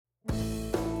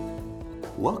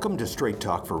Welcome to Straight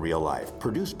Talk for Real Life,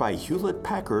 produced by Hewlett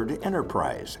Packard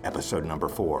Enterprise, episode number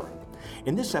 4.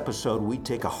 In this episode, we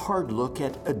take a hard look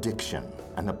at addiction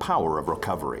and the power of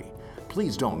recovery.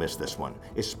 Please don't miss this one,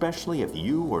 especially if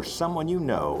you or someone you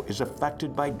know is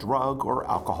affected by drug or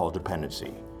alcohol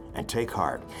dependency. And take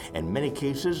heart, in many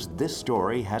cases, this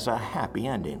story has a happy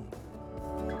ending.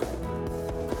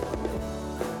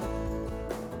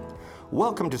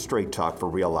 Welcome to Straight Talk for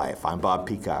Real Life. I'm Bob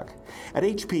Peacock. At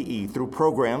HPE, through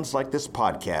programs like this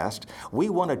podcast, we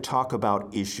want to talk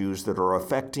about issues that are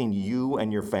affecting you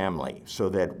and your family so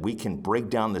that we can break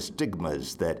down the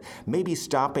stigmas that may be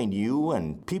stopping you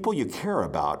and people you care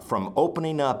about from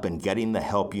opening up and getting the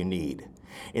help you need.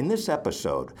 In this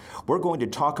episode, we're going to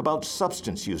talk about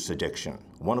substance use addiction,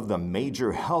 one of the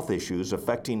major health issues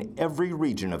affecting every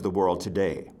region of the world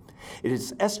today. It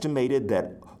is estimated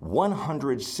that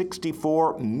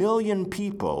 164 million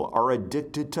people are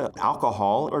addicted to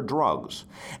alcohol or drugs.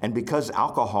 And because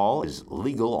alcohol is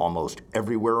legal almost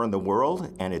everywhere in the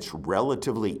world and it's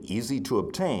relatively easy to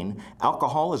obtain,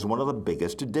 alcohol is one of the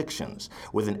biggest addictions,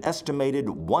 with an estimated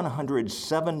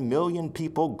 107 million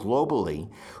people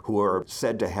globally who are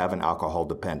said to have an alcohol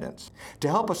dependence. To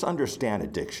help us understand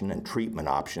addiction and treatment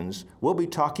options, we'll be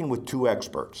talking with two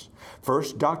experts.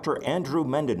 First, Dr. Andrew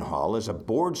Mendenhall is a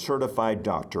board-certified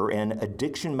doctor in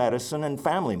addiction medicine and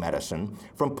family medicine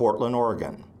from Portland,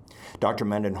 Oregon. Dr.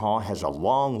 Mendenhall has a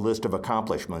long list of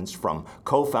accomplishments, from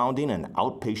co-founding an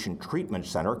outpatient treatment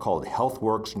center called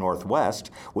HealthWorks Northwest,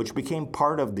 which became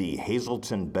part of the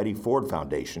Hazelton Betty Ford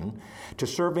Foundation, to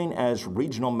serving as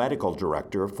regional medical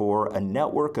director for a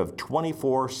network of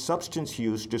 24 substance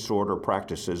use disorder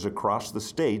practices across the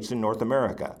states in North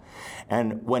America.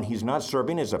 And when he's not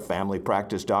serving as a family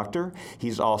practice doctor,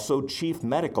 he's also chief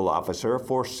medical officer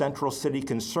for Central City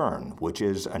Concern, which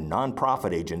is a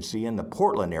nonprofit agency in the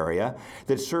Portland area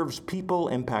that serves people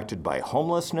impacted by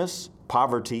homelessness,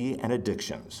 poverty, and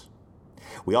addictions.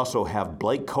 We also have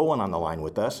Blake Cohen on the line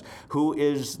with us, who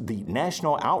is the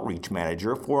National Outreach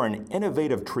Manager for an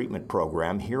innovative treatment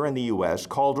program here in the U.S.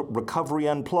 called Recovery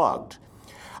Unplugged.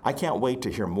 I can't wait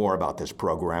to hear more about this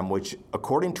program, which,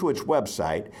 according to its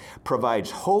website,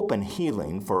 provides hope and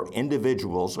healing for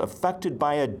individuals affected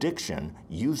by addiction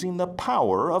using the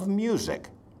power of music.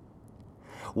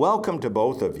 Welcome to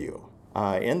both of you.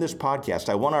 In this podcast,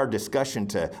 I want our discussion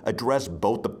to address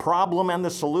both the problem and the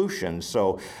solution.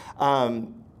 So,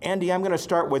 Andy, I'm going to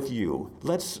start with you.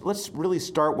 Let's really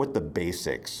start with the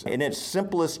basics. In its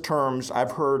simplest terms,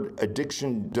 I've heard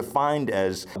addiction defined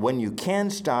as when you can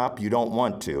stop, you don't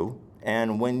want to,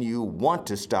 and when you want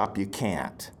to stop, you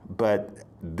can't. But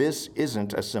this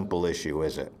isn't a simple issue,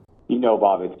 is it? You know,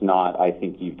 Bob, it's not. I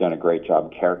think you've done a great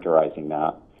job characterizing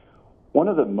that. One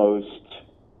of the most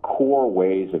core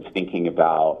ways of thinking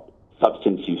about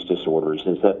substance use disorders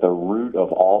is that the root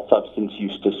of all substance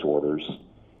use disorders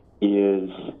is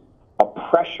a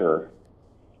pressure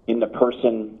in the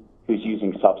person who's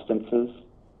using substances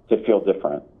to feel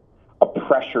different, a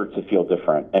pressure to feel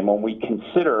different. And when we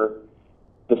consider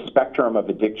the spectrum of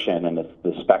addiction and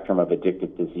the spectrum of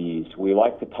addictive disease, we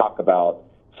like to talk about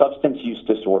substance use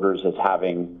disorders as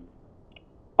having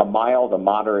a mild, a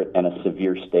moderate, and a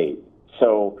severe state.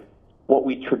 So what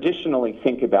we traditionally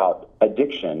think about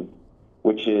addiction,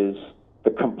 which is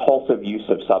the compulsive use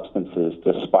of substances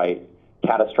despite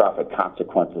catastrophic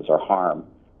consequences or harm,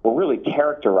 we're really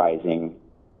characterizing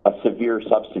a severe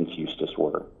substance use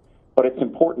disorder. But it's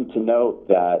important to note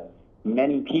that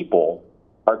many people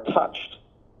are touched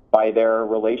by their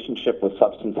relationship with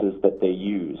substances that they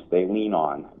use, they lean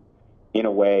on, in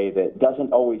a way that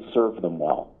doesn't always serve them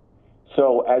well.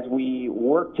 So as we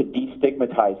work to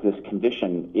destigmatize this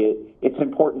condition, it's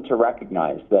important to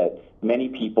recognize that many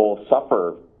people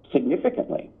suffer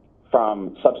significantly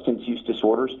from substance use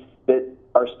disorders that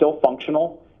are still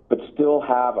functional, but still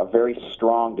have a very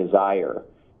strong desire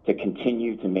to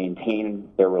continue to maintain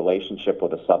their relationship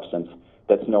with a substance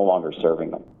that's no longer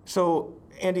serving them. So,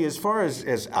 Andy, as far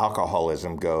as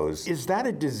alcoholism goes, is that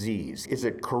a disease? Is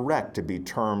it correct to be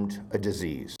termed a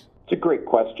disease? It's a great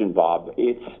question, Bob.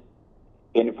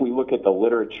 And if we look at the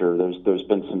literature, there's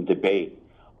been some debate.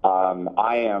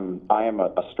 I am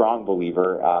a strong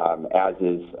believer, as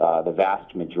is the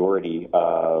vast majority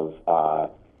of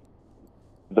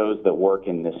those that work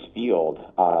in this field,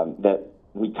 that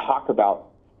we talk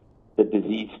about the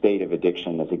disease state of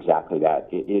addiction as exactly that.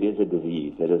 It is a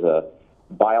disease. It is a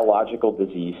biological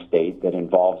disease state that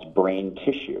involves brain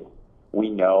tissue. We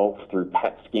know through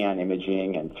PET scan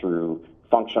imaging and through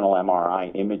functional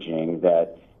MRI imaging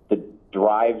that the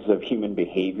drives of human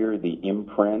behavior, the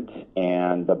imprint,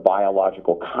 and the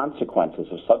biological consequences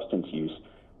of substance use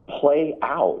play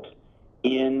out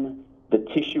in the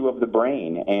tissue of the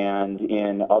brain and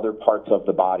in other parts of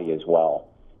the body as well.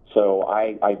 So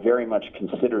I very much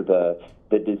consider the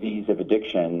disease of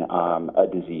addiction a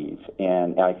disease,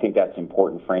 and I think that's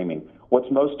important framing. What's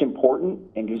most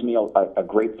important and gives me a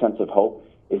great sense of hope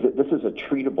is that this is a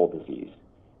treatable disease,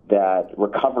 that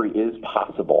recovery is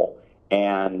possible,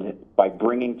 and by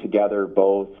bringing together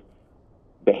both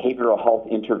behavioral health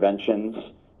interventions,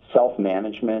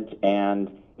 self-management, and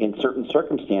in certain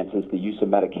circumstances, the use of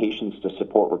medications to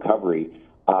support recovery,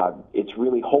 it's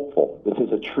really hopeful. This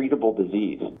is a treatable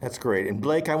disease. That's great. And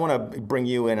Blake, I want to bring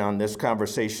you in on this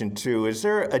conversation too. Is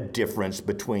there a difference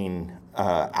between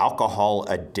alcohol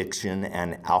addiction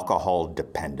and alcohol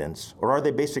dependence, or are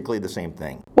they basically the same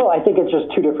thing? Well, I think it's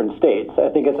just two different states. I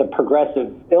think it's a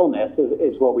progressive illness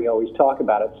is what we always talk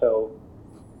about it. So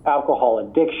alcohol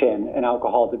addiction and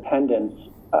alcohol dependence,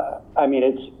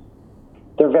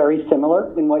 they're very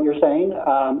similar in what you're saying.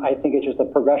 I think it's just a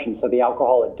progression. So the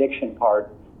alcohol addiction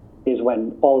part is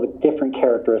when all the different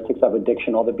characteristics of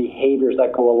addiction, all the behaviors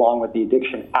that go along with the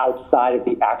addiction outside of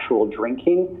the actual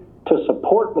drinking to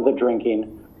support the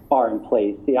drinking are in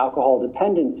place. The alcohol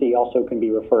dependency also can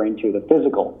be referring to the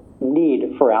physical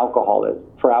need for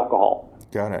alcohol.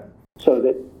 Got it. So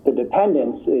that the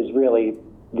dependence is really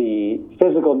the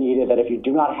physical need that if you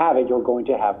do not have it, you're going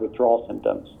to have withdrawal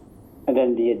symptoms. And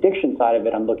then the addiction side of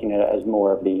it, I'm looking at it as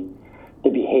more of the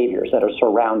behaviors that are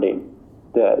surrounding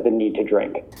the need to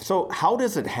drink. So how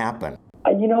does it happen?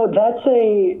 That's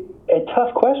a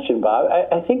tough question, Bob.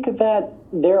 I think that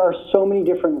there are so many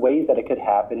different ways that it could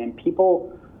happen, and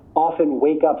people often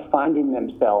wake up finding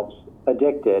themselves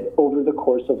addicted over the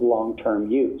course of long-term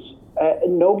use.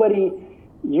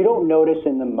 You don't notice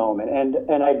in the moment,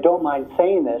 and I don't mind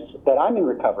saying this, that I'm in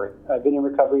recovery. I've been in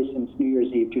recovery since New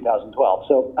Year's Eve 2012.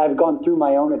 So I've gone through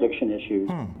my own addiction issues,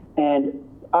 and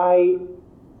I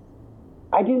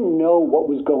didn't know what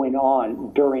was going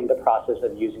on during the process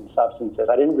of using substances.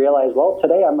 I didn't realize,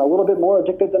 today I'm a little bit more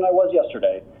addicted than I was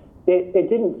yesterday. It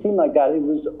didn't seem like that. It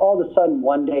was all of a sudden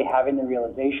one day having the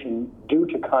realization, due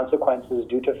to consequences,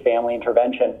 due to family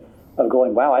intervention, of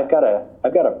going, wow, I've got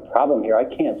a problem here. I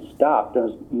can't stop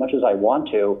as much as I want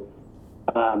to.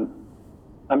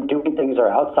 I'm doing things that are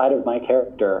outside of my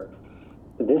character.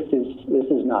 This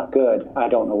is not good. I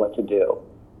don't know what to do.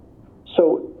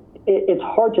 So it's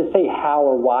hard to say how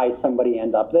or why somebody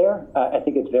ends up there. I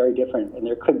think it's very different, and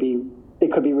it could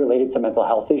be related to mental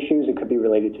health issues. It could be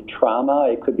related to trauma.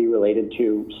 It could be related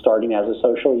to starting as a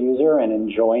social user and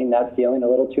enjoying that feeling a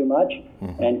little too much,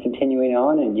 and continuing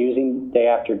on and using day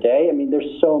after day. I mean,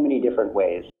 there's so many different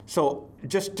ways. So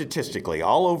just statistically,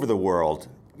 all over the world,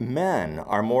 men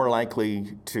are more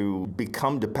likely to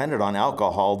become dependent on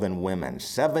alcohol than women.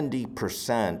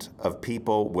 70% of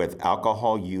people with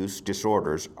alcohol use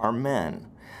disorders are men.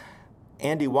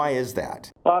 Andy, why is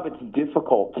that? Bob, it's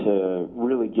difficult to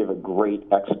really give a great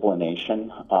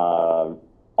explanation on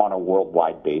a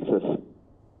worldwide basis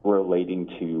relating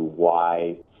to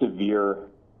why severe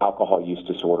alcohol use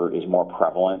disorder is more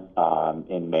prevalent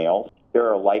in males. There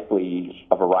are likely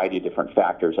a variety of different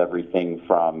factors, everything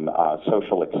from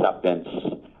social acceptance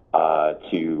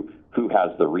to who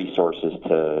has the resources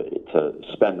to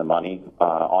spend the money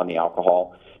on the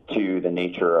alcohol, to the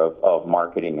nature of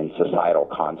marketing and societal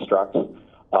constructs.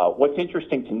 What's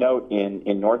interesting to note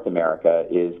in North America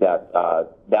is that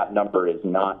that number is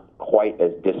not quite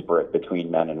as disparate between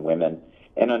men and women.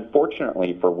 And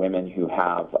unfortunately for women who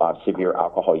have severe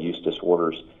alcohol use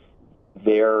disorders,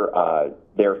 their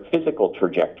physical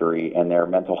trajectory and their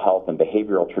mental health and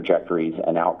behavioral trajectories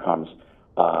and outcomes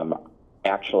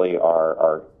actually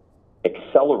are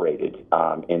accelerated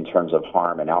in terms of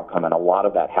harm and outcome. And a lot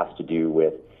of that has to do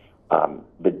with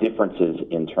the differences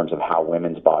in terms of how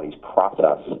women's bodies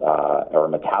process or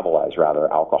metabolize,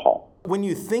 rather, alcohol. When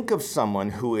you think of someone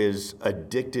who is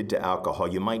addicted to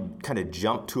alcohol, you might kind of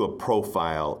jump to a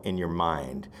profile in your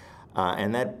mind.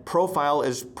 And that profile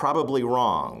is probably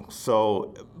wrong.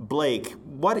 So, Blake,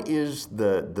 what is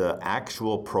the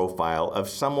actual profile of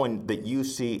someone that you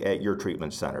see at your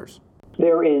treatment centers?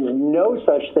 There is no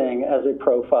such thing as a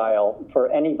profile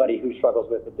for anybody who struggles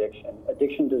with addiction.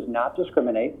 Addiction does not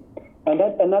discriminate, and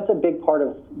that's a big part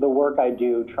of the work I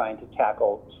do trying to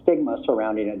tackle stigma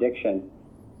surrounding addiction.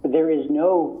 There is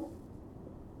no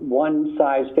one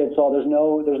size fits all. There's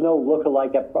no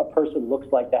look-alike that a person looks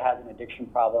like that has an addiction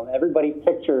problem. Everybody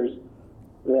pictures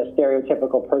the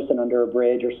stereotypical person under a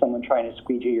bridge or someone trying to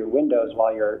squeegee your windows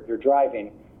while you're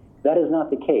driving. That is not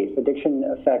the case. Addiction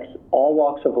affects all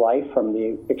walks of life, from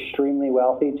the extremely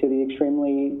wealthy to the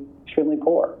extremely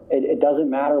poor. It doesn't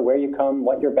matter where you come,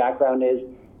 what your background is.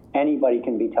 Anybody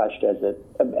can be touched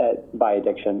by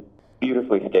addiction.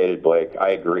 Beautifully stated, Blake. I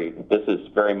agree. This is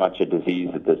very much a disease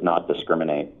that does not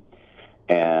discriminate.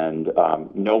 And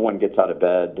no one gets out of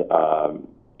bed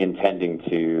intending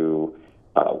to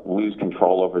lose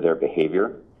control over their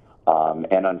behavior.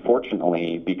 And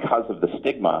unfortunately, because of the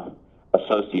stigma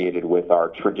associated with our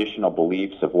traditional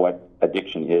beliefs of what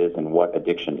addiction is and what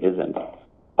addiction isn't,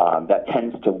 that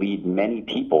tends to lead many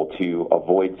people to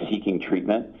avoid seeking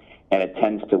treatment, and it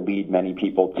tends to lead many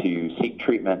people to seek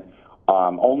treatment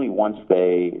only once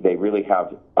they really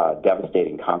have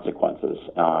devastating consequences.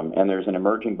 And there's an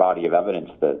emerging body of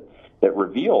evidence that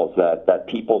reveals that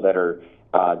people that are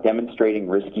demonstrating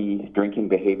risky drinking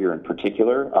behavior in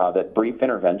particular, that brief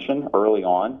intervention early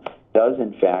on does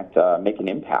in fact make an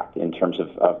impact in terms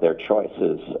of their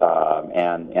choices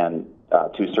and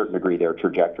to a certain degree their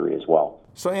trajectory as well.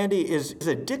 So Andy, is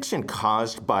addiction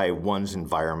caused by one's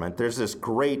environment? There's this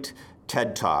great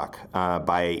TED Talk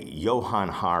by Johann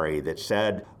Hari that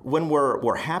said, when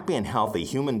we're happy and healthy,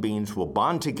 human beings will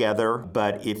bond together,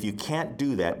 but if you can't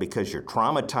do that because you're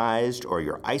traumatized or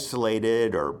you're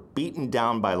isolated or beaten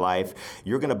down by life,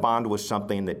 you're going to bond with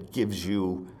something that gives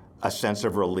you a sense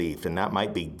of relief, and that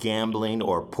might be gambling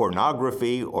or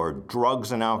pornography or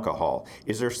drugs and alcohol.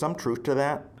 Is there some truth to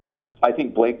that? I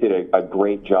think Blake did a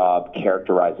great job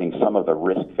characterizing some of the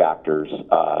risk factors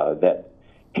that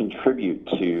contribute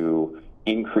to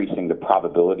increasing the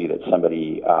probability that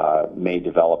somebody may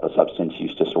develop a substance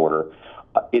use disorder.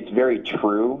 It's very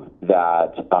true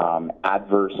that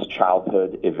adverse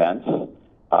childhood events,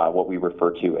 what we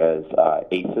refer to as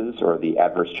ACEs, or the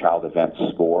Adverse Child Event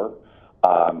Score,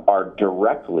 are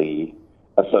directly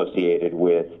associated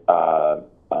with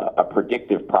a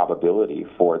predictive probability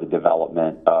for the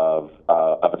development of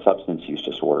a substance use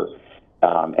disorder.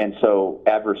 And so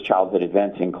adverse childhood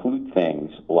events include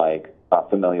things like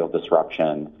familial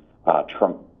disruption,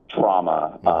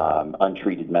 trauma,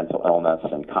 untreated mental illness,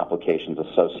 and complications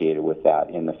associated with that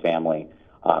in the family.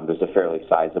 There's a fairly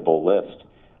sizable list.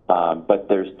 But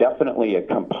there's definitely a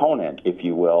component, if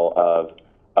you will,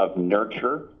 of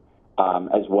nurture,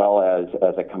 as well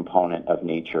as a component of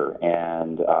nature,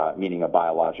 and meaning a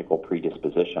biological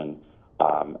predisposition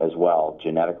as well,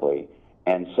 genetically.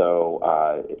 And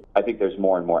so I think there's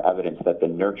more and more evidence that the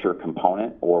nurture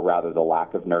component, or rather the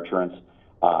lack of nurturance,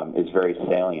 is very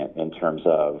salient in terms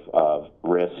of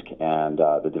risk and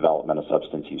the development of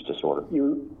substance use disorder.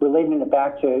 You relating it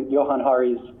back to Johann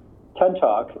Hari's TED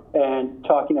Talk and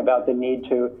talking about the need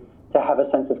to have a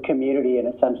sense of community and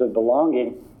a sense of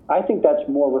belonging. I think that's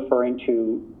more referring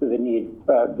to the need,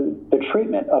 the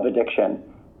treatment of addiction,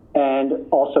 and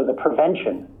also the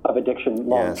prevention of addiction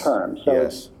long term. So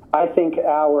yes. I think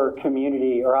our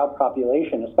community, or our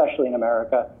population, especially in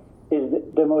America, is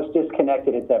the most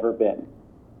disconnected it's ever been.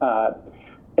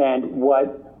 And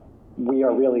what we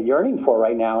are really yearning for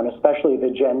right now, and especially the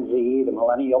Gen Z, the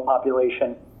millennial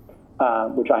population,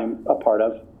 which I'm a part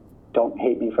of, don't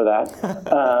hate me for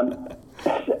that.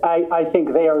 I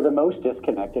think they are the most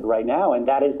disconnected right now, and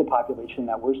that is the population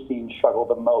that we're seeing struggle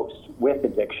the most with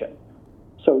addiction.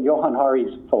 So Johann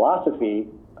Hari's philosophy,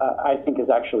 I think, is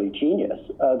actually genius,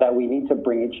 that we need to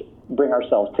bring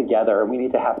ourselves together, and we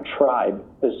need to have a tribe,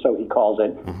 as so he calls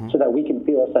it, so that we can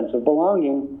feel a sense of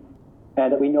belonging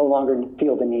and that we no longer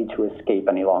feel the need to escape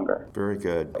any longer. Very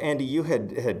good. Andy, you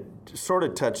had sort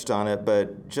of touched on it,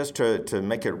 but just to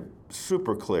make it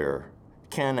super clear,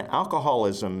 can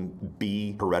alcoholism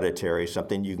be hereditary,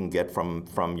 something you can get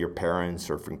from your parents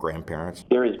or from grandparents?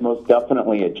 There is most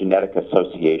definitely a genetic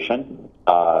association.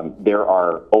 There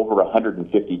are over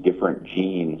 150 different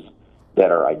genes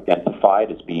that are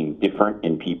identified as being different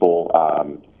in people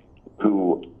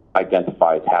who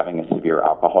identify as having a severe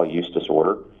alcohol use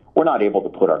disorder. We're not able to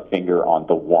put our finger on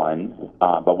the one,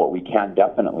 but what we can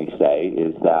definitely say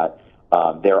is that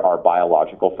there are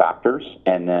biological factors,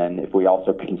 and then if we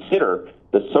also consider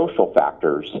the social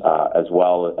factors as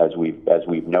well as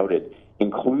we've noted,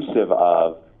 inclusive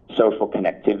of social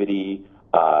connectivity,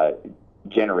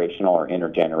 generational or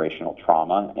intergenerational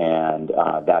trauma, and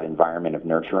that environment of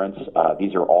nurturance,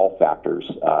 these are all factors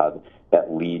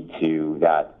that lead to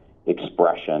that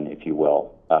expression, if you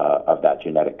will, of that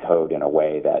genetic code in a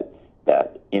way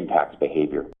that impacts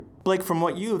behavior. Blake, from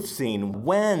what you have seen,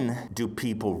 when do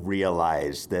people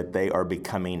realize that they are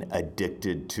becoming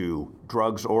addicted to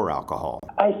drugs or alcohol?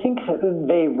 I think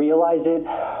they realize it.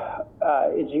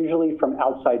 It's usually from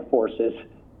outside forces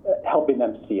helping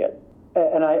them see it.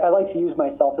 And I like to use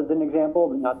myself as an example,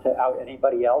 not to out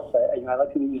anybody else. I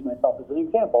like to use myself as an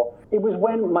example. It was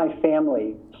when my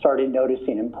family started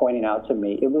noticing and pointing out to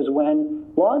me. It was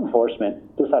when law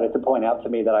enforcement decided to point out to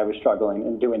me that I was struggling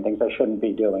and doing things I shouldn't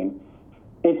be doing.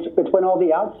 It's when all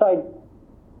the outside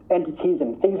entities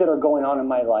and things that are going on in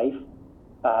my life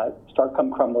start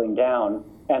come crumbling down,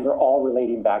 and they're all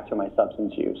relating back to my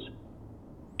substance use.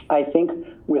 I think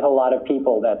with a lot of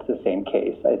people, that's the same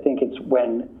case. I think it's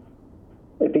when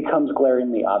it becomes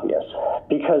glaringly obvious,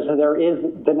 because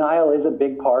denial is a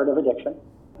big part of addiction.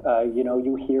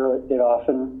 You hear it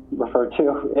often referred to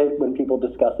when people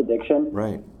discuss addiction.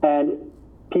 Right. And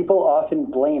people often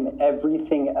blame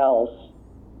everything else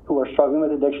who are struggling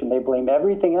with addiction. They blame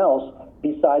everything else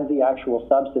besides the actual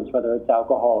substance, whether it's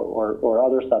alcohol or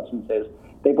other substances.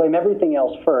 They blame everything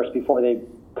else first before they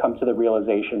come to the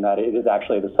realization that it is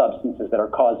actually the substances that are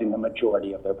causing the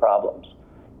majority of their problems.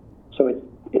 So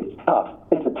it's tough.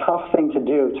 It's a tough thing to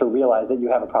do, to realize that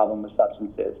you have a problem with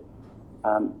substances.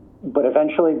 But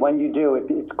eventually, when you do,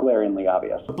 it's glaringly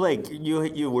obvious. Blake,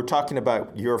 you were talking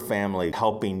about your family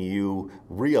helping you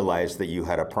realize that you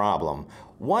had a problem.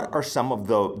 What are some of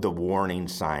the warning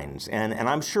signs? And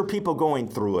I'm sure people going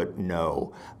through it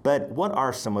know, but what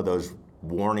are some of those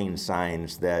warning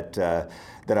signs that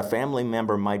a family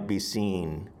member might be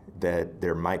seeing that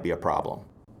there might be a problem?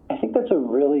 I think that's a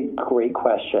really great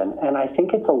question, and I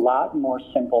think it's a lot more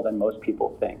simple than most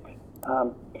people think.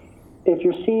 If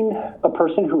you're seeing a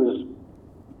person who is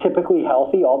typically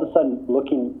healthy all of a sudden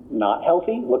looking not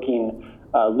healthy,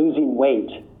 losing weight,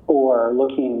 or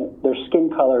their skin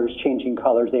color is changing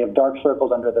colors, they have dark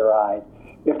circles under their eyes,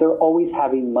 if they're always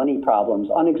having money problems,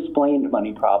 unexplained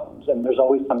money problems, and there's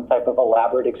always some type of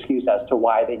elaborate excuse as to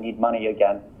why they need money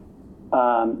again,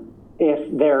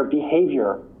 if their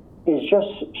behavior is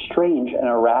just strange and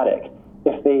erratic,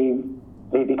 if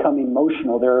they become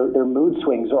emotional, their mood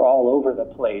swings are all over the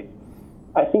place,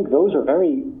 I think those are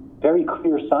very, very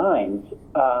clear signs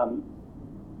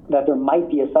that there might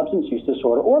be a substance use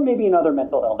disorder or maybe another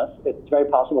mental illness. It's very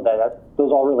possible that those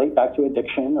all relate back to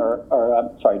addiction or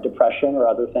depression or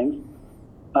other things.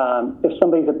 If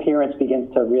somebody's appearance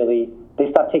begins to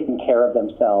they stop taking care of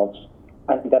themselves,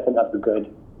 I think that's another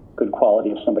good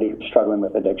quality of somebody who's struggling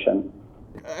with addiction.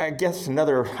 I guess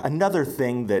another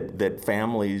thing that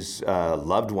families,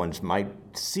 loved ones might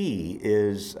see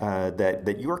is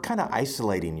that you're kind of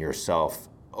isolating yourself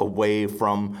away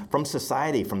from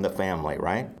society, from the family,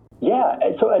 right? Yeah,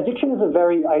 so addiction is a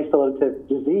very isolative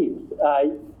disease.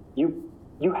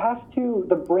 You have to,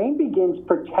 the brain begins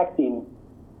protecting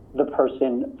the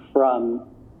person from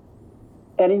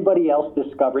anybody else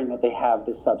discovering that they have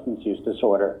this substance use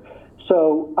disorder.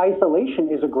 So isolation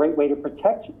is a great way to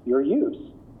protect your use,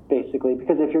 basically,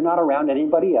 because if you're not around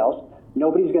anybody else,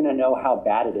 nobody's going to know how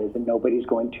bad it is, and nobody's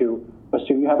going to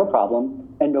assume you have a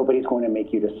problem, and nobody's going to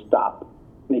make you stop.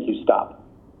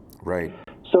 Right.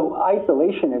 So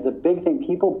isolation is a big thing.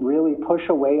 People really push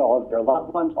away all of their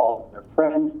loved ones, all of their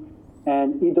friends,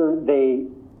 and either they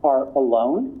are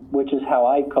alone, which is how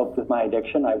I coped with my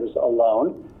addiction. I was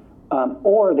alone,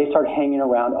 or they start hanging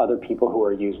around other people who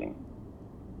are using,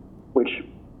 which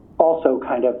also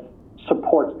kind of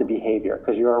supports the behavior,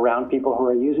 because you're around people who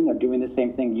are using, they're doing the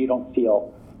same thing, you don't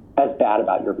feel as bad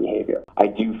about your behavior. I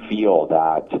do feel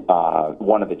that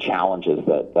one of the challenges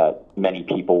that many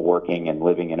people working and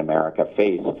living in America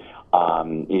face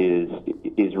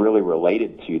is really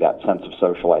related to that sense of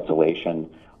social isolation,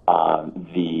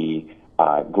 the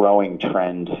growing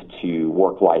trend to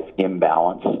work-life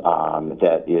imbalance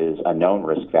that is a known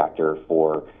risk factor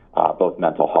for both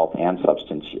mental health and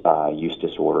substance use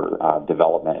disorder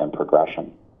development and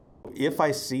progression. If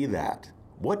I see that,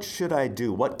 what should I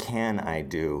do? What can I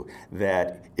do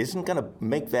that isn't going to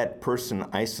make that person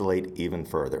isolate even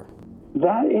further?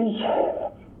 That is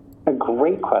a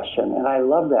great question, and I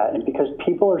love that. And because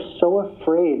people are so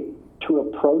afraid to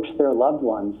approach their loved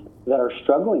ones that are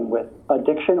struggling with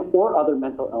addiction or other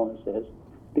mental illnesses,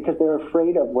 because they're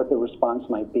afraid of what the response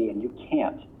might be, and you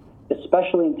can't.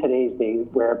 Especially in today's day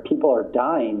where people are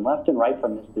dying left and right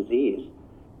from this disease,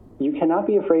 you cannot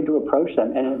be afraid to approach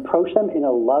them, and approach them in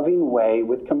a loving way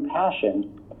with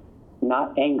compassion,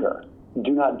 not anger.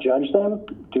 Do not judge them,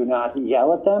 do not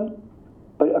yell at them,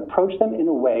 but approach them in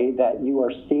a way that you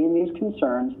are seeing these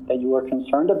concerns, that you are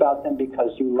concerned about them because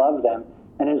you love them,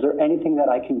 and is there anything that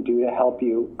I can do to help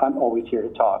you? I'm always here to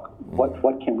talk. Mm-hmm.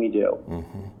 What can we do?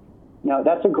 Mm-hmm. Now,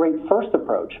 that's a great first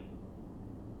approach.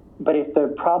 But if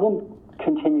the problem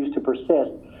continues to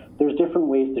persist, there's different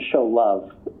ways to show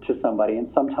love to somebody,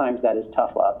 and sometimes that is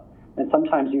tough love. And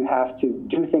sometimes you have to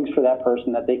do things for that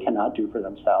person that they cannot do for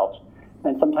themselves.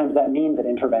 And sometimes that means an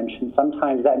intervention.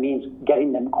 Sometimes that means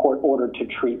getting them court-ordered to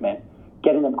treatment,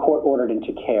 getting them court-ordered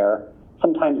into care.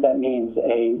 Sometimes that means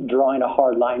drawing a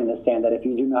hard line in the sand that if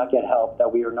you do not get help,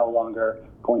 that we are no longer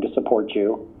going to support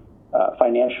you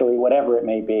financially, whatever it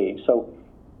may be. So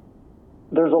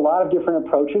there's a lot of different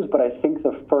approaches, but I think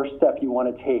the first step you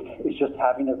want to take is just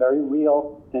having a very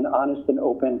real and honest and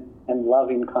open and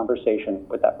loving conversation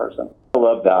with that person. I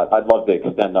love that. I'd love to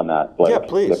extend on that, Blake, Yeah,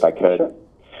 please. if I could.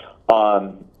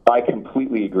 Sure. I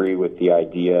completely agree with the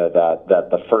idea that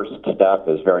the first step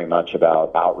is very much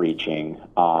about outreaching.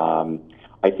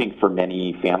 I think for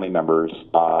many family members,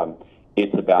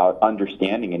 it's about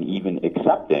understanding and even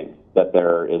accepting that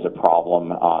there is a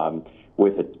problem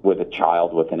with a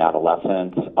child, with an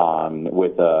adolescent,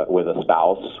 with a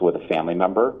spouse, with a family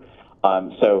member.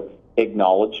 So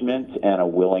acknowledgement and a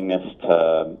willingness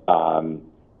to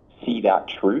see that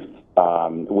truth,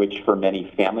 which for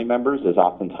many family members is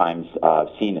oftentimes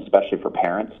seen, especially for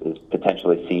parents, is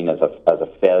potentially seen as a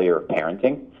failure of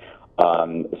parenting.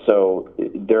 So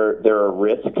there are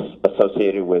risks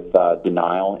associated with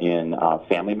denial in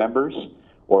family members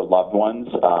or loved ones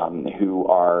who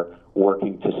are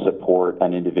working to support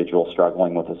an individual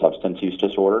struggling with a substance use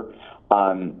disorder.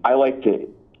 I like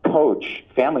to coach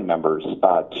family members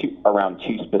around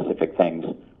two specific things.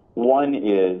 One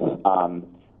is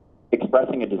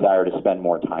expressing a desire to spend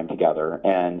more time together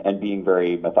and being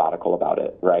very methodical about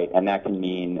it, right? And that can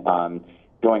mean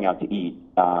going out to eat.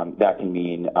 That can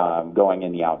mean going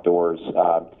in the outdoors,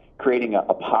 creating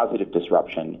a positive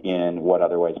disruption in what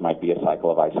otherwise might be a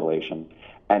cycle of isolation.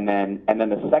 And then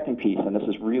the second piece, and this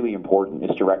is really important,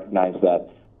 is to recognize that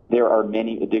there are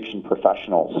many addiction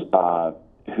professionals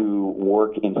who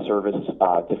work in service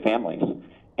to families,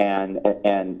 and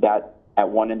that at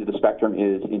one end of the spectrum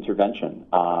is intervention,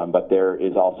 but there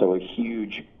is also a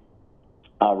huge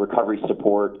recovery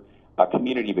support,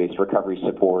 community-based recovery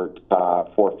support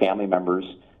for family members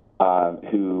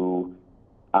who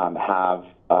have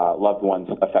loved ones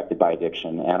affected by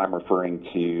addiction, and I'm referring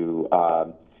to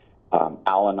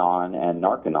Al-Anon and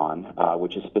Narconon,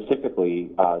 which is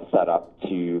specifically set up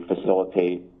to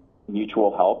facilitate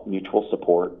mutual help, mutual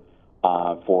support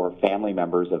for family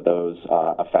members of those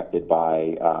affected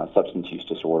by substance use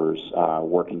disorders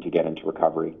working to get into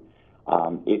recovery.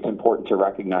 It's important to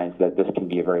recognize that this can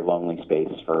be a very lonely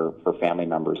space for family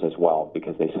members as well,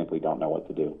 because they simply don't know what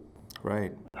to do.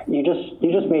 Right. You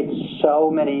just made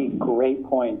so many great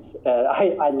points.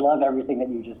 I love everything that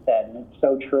you just said, and it's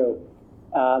so true.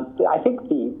 I think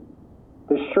the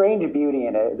strange beauty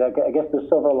in it, I guess the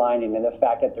silver lining in the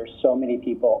fact that there's so many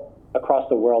people across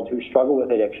the world who struggle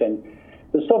with addiction,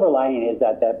 the silver lining is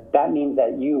that means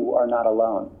that you are not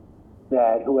alone.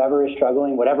 That whoever is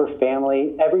struggling, whatever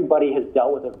family, everybody has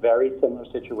dealt with a very similar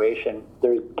situation.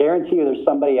 Guarantee you there's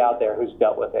somebody out there who's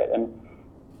dealt with it. And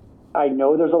I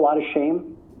know there's a lot of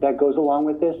shame that goes along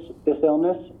with this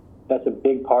illness. That's a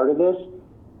big part of this.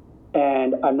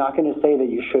 And I'm not going to say that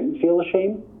you shouldn't feel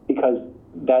ashamed, because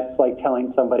that's like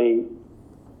telling somebody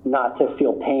not to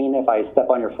feel pain if I step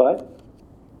on your foot.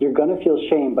 You're going to feel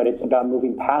shame, but it's about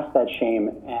moving past that shame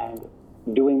and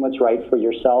doing what's right for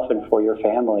yourself and for your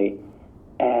family,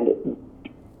 and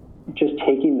just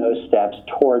taking those steps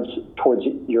towards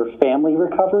your family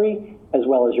recovery as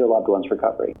well as your loved one's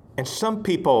recovery. And some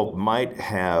people might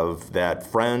have that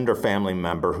friend or family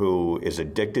member who is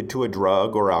addicted to a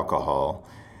drug or alcohol,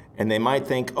 and they might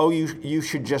think, oh, you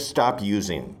should just stop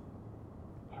using.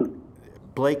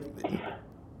 Blake,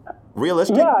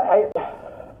 realistic? Yeah, I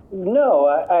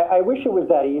wish it was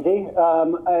that easy.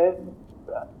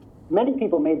 Many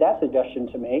people made that suggestion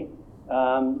to me.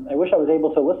 I wish I was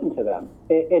able to listen to them.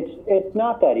 It's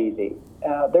not that easy.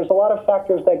 There's a lot of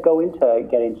factors that go into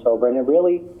getting sober, and it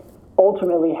really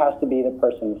ultimately has to be the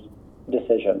person's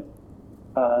decision.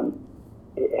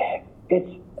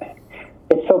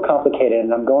 It's so complicated,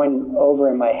 and I'm going over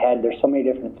in my head. There's so many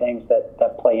different things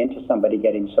that play into somebody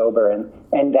getting sober,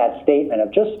 and that statement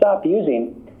of just stop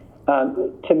using.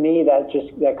 To me,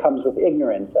 that comes with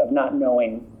ignorance of not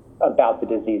knowing about the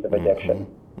disease of addiction.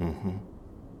 Mm-hmm. Mm-hmm.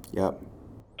 Yep.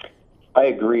 I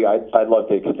agree. I'd love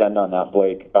to extend on that,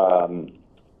 Blake.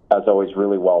 As always,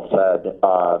 really well said.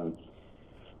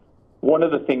 One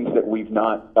of the things that we've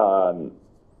not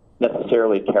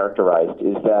necessarily characterized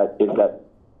is that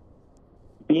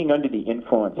being under the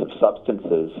influence of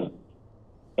substances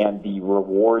and the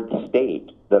reward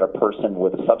state that a person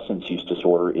with a substance use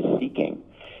disorder is seeking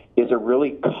is a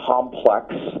really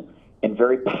complex and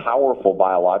very powerful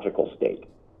biological state,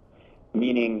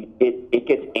 meaning it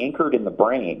gets anchored in the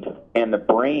brain, and the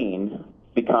brain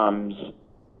becomes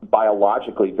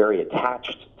biologically very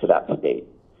attached to that state.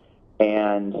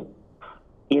 And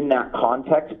in that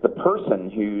context, the person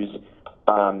who's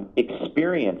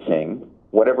experiencing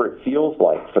whatever it feels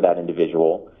like for that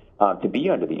individual to be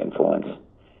under the influence,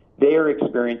 they are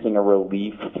experiencing a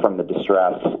relief from the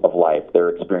distress of life. They're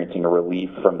experiencing a relief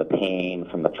from the pain,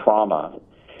 from the trauma.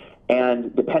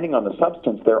 And depending on the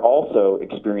substance, they're also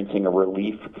experiencing a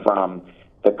relief from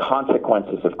the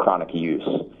consequences of chronic use.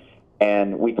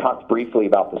 And we talked briefly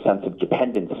about the sense of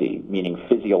dependency, meaning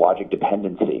physiologic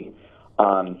dependency.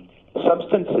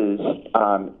 Substances,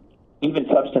 even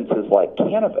substances like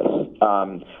cannabis,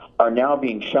 are now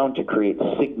being shown to create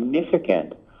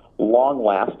significant,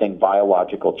 long-lasting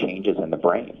biological changes in the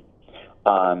brain.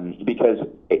 Because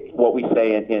what we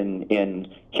say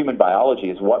in human biology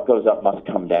is what goes up must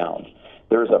come down.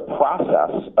 There's a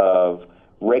process of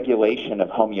regulation of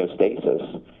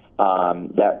homeostasis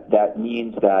that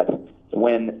means that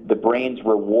when the brain's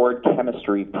reward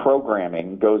chemistry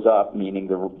programming goes up, meaning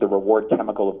the reward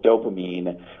chemical of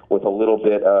dopamine with a little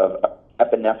bit of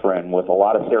epinephrine, with a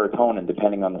lot of serotonin,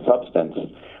 depending on the substance,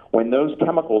 when those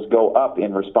chemicals go up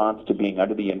in response to being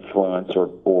under the influence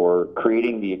or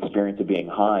creating the experience of being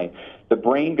high, the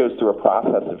brain goes through a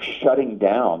process of shutting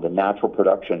down the natural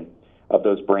production of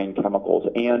those brain chemicals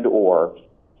and or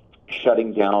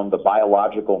shutting down the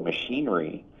biological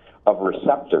machinery of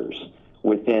receptors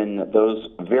within those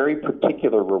very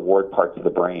particular reward parts of the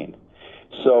brain.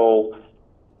 So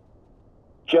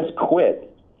just quit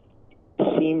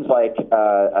seems like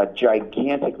a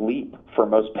gigantic leap for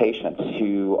most patients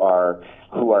who are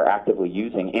actively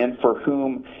using, and for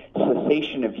whom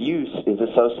cessation of use is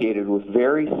associated with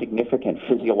very significant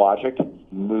physiologic,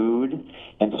 mood,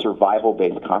 and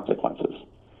survival-based consequences.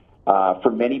 For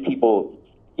many people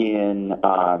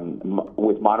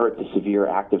with moderate to severe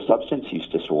active substance use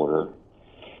disorder,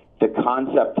 the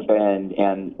concept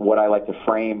and what I like to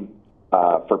frame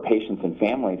for patients and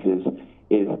families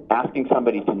is asking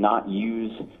somebody to not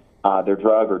use their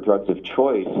drug or drugs of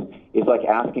choice is like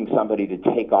asking somebody to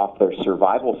take off their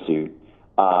survival suit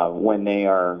when they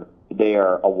are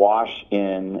awash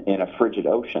in a frigid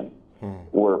ocean.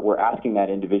 We're asking that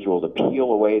individual to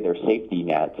peel away their safety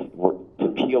net,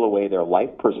 to peel away their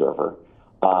life preserver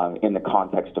in the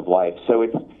context of life. So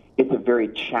it's a very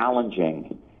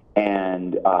challenging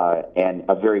and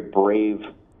a very brave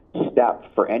step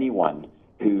for anyone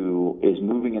who is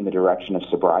moving in the direction of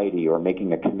sobriety or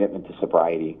making a commitment to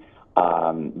sobriety,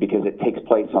 because it takes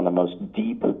place on the most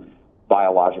deep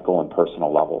biological and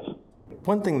personal levels.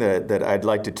 One thing that I'd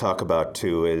like to talk about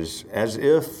too is, as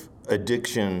if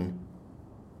addiction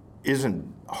isn't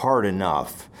hard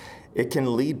enough, it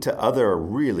can lead to other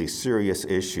really serious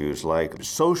issues, like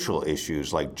social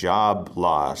issues like job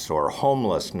loss or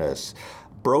homelessness,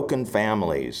 broken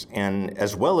families, and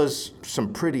as well as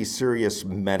some pretty serious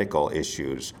medical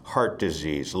issues, heart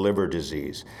disease, liver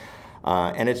disease.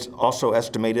 And it's also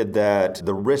estimated that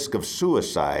the risk of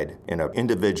suicide in an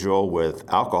individual with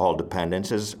alcohol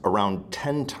dependence is around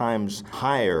 10 times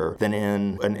higher than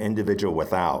in an individual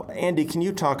without. Andy, can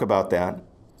you talk about that?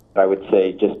 I would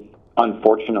say just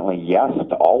unfortunately yes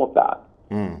to all of that.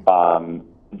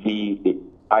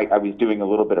 I was doing a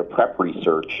little bit of prep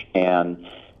research, and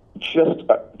just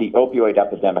the opioid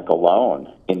epidemic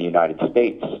alone in the United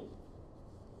States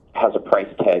has a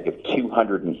price tag of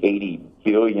 $280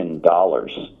 billion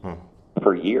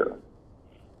per year.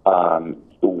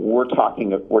 We're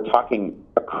talking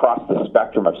across the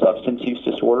spectrum of substance use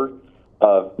disorder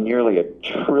of nearly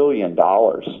 $1 trillion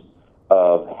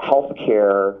of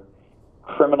healthcare,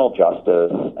 criminal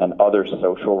justice, and other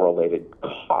social-related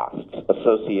costs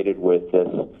associated with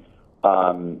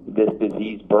this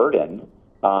disease burden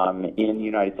in the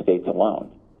United States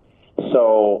alone.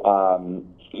 So,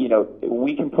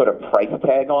 we can put a price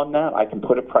tag on that. I can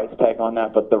put a price tag on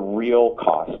that, but the real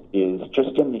cost is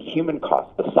just in the human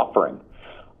cost, the suffering.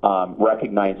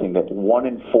 Recognizing that 1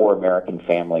 in 4 American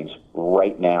families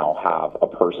right now have a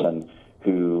person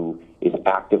who is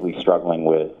actively struggling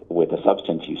with a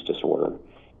substance use disorder.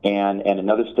 And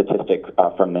another statistic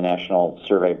from the National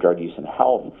Survey of Drug Use and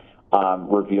Health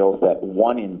reveals that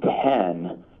 1 in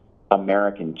 10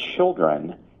 American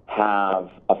children have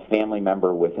a family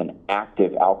member with an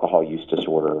active alcohol use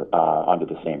disorder under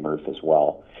the same roof as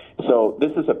well. So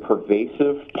this is a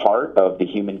pervasive part of the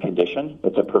human condition.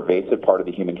 It's a pervasive part of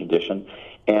the human condition.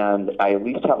 And I at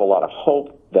least have a lot of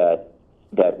hope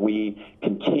that we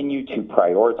continue to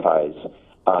prioritize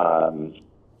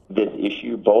this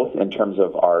issue, both in terms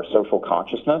of our social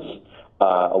consciousness,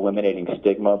 eliminating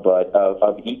stigma, but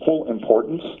of equal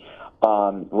importance,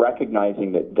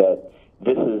 recognizing that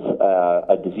this is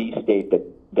a disease state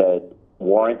that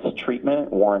warrants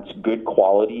treatment, warrants good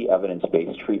quality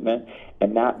evidence-based treatment,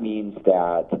 and that means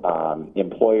that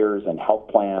employers and health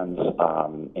plans,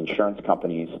 insurance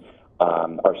companies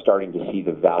are starting to see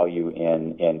the value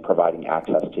in providing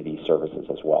access to these services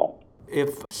as well.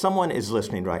 If someone is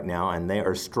listening right now and they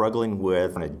are struggling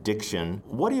with an addiction,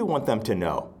 what do you want them to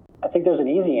know? I think there's an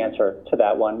easy answer to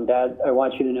that one. Dad, I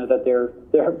want you to know that their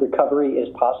recovery is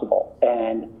possible,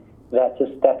 and that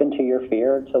to step into your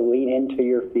fear, to lean into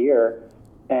your fear,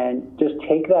 and just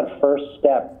take that first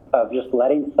step of just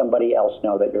letting somebody else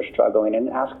know that you're struggling and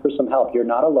ask for some help. You're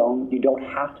not alone. You don't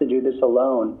have to do this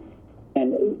alone.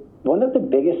 And one of the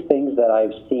biggest things that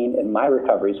I've seen in my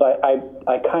recovery, so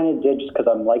I kind of did, just because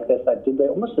I'm like this, I did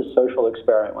almost a social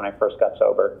experiment when I first got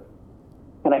sober.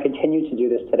 And I continue to do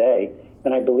this today.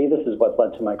 And I believe this is what's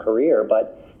led to my career.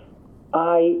 But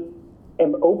I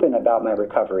am open about my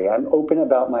recovery. I'm open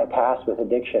about my past with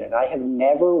addiction. And I have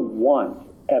never once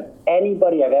have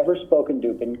anybody I've ever spoken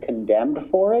to been condemned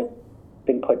for it,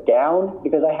 been put down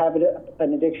because I have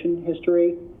an addiction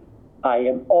history. I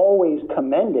am always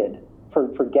commended for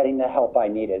getting the help I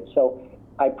needed. So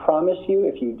I promise you,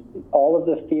 if you, all of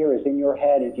the fear is in your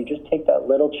head, if you just take that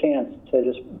little chance to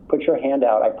just put your hand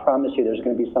out, I promise you there's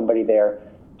going to be somebody there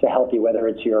to help you, whether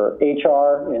it's your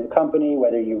HR in the company,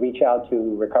 whether you reach out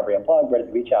to Recovery Unplugged, whether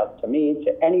you reach out to me,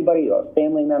 to anybody, or a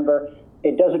family member.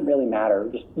 It doesn't really matter.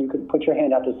 Just you can put your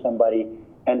hand out to somebody,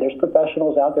 and there's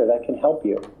professionals out there that can help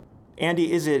you.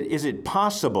 Andy, is it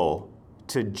possible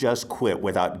to just quit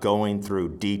without going through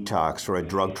detox or a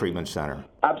drug treatment center?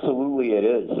 Absolutely it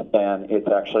is, and it's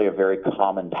actually a very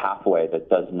common pathway that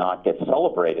does not get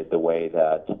celebrated the way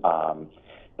that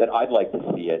I'd like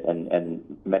to see it,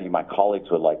 and many of my colleagues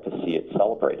would like to see it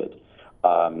celebrated.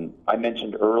 I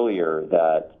mentioned earlier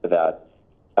that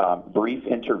brief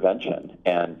intervention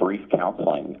and brief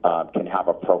counseling can have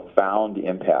a profound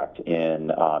impact in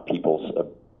people's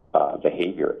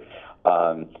behavior.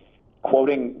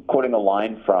 Quoting a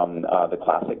line from the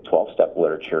classic 12-step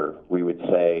literature, we would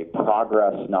say,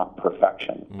 progress, not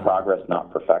perfection. Progress,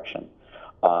 not perfection.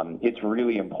 It's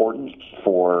really important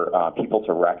for people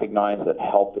to recognize that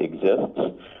help exists.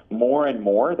 More and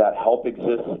more, that help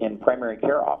exists in primary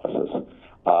care offices.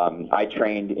 I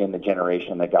trained in the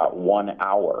generation that got 1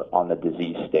 hour on the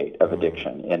disease state of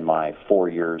addiction in my 4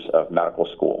 years of medical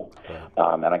school.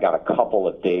 And I got a couple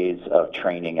of days of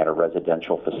training at a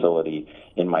residential facility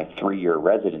in my 3-year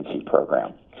residency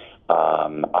program.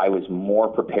 I was more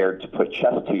prepared to put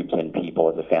chest tubes in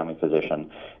people as a family physician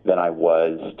than I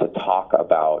was to talk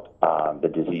about the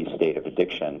disease state of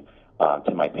addiction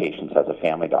to my patients as a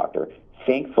family doctor.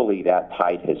 Thankfully, that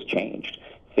tide has changed.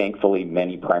 Thankfully,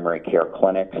 many primary care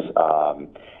clinics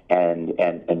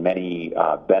and many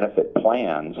benefit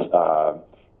plans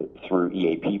through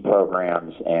EAP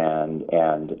programs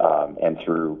and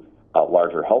through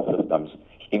larger health systems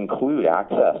include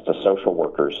access to social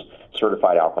workers,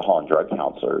 certified alcohol and drug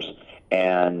counselors,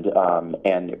 and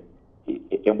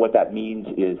what that means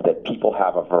is that people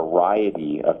have a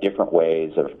variety of different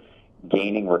ways of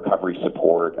gaining recovery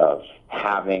support, of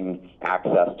having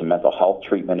access to mental health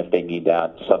treatment if they need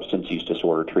that, substance use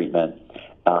disorder treatment,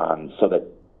 so that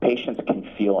patients can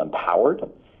feel empowered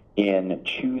in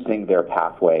choosing their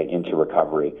pathway into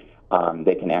recovery.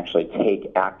 They can actually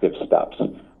take active steps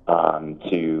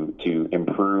to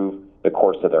improve the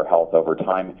course of their health over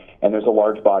time. And there's a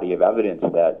large body of evidence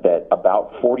that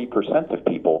about 40% of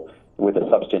people with a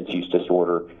substance use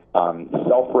disorder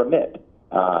self-remit.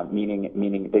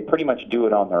 Meaning they pretty much do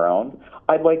it on their own.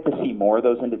 I'd like to see more of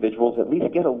those individuals at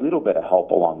least get a little bit of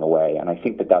help along the way, and I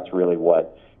think that that's really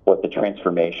what the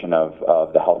transformation of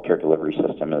the healthcare delivery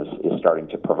system is starting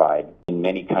to provide. In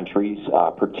many countries,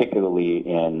 particularly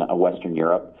in Western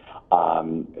Europe,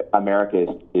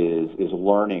 America is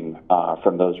learning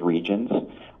from those regions,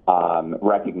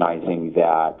 recognizing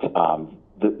that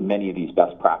many of these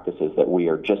best practices that we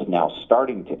are just now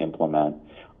starting to implement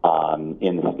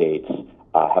in the States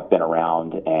have been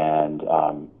around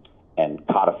and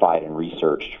codified and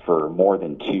researched for more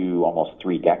than 2, almost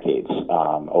 3 decades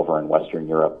over in Western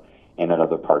Europe and in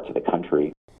other parts of the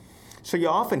country. So you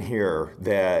often hear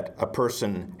that a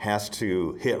person has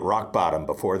to hit rock bottom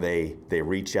before they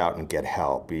reach out and get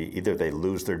help. Either they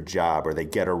lose their job or they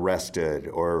get arrested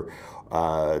or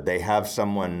they have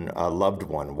someone, a loved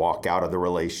one, walk out of the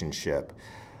relationship.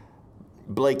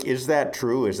 Blake, is that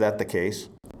true? Is that the case?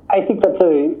 I think that's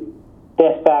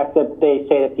the fact that they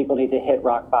say that people need to hit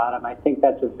rock bottom. I think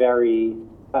that's a very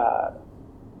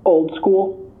old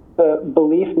school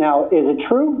belief. Now, is it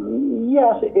true?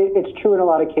 Yes, it's true in a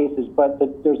lot of cases, but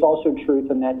there's also truth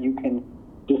in that you can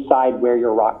decide where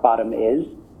your rock bottom is.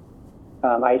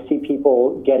 I see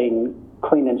people getting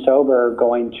clean and sober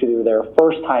going to their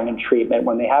first time in treatment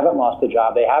when they haven't lost a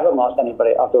job, they haven't lost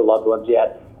anybody of their loved ones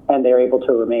yet, and they're able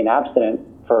to remain abstinent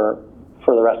for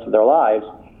the rest of their lives.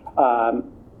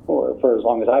 Or for as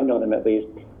long as I've known them at least.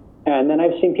 And then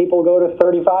I've seen people go to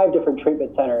 35 different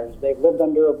treatment centers. They've lived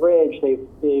under a bridge.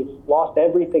 They've lost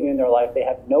everything in their life. They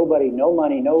have nobody, no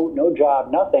money, no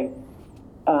job, nothing.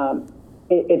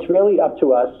 It's really up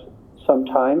to us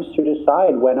sometimes to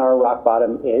decide when our rock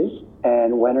bottom is,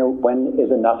 and when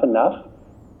is enough,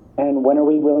 and when are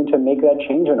we willing to make that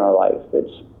change in our life.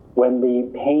 It's when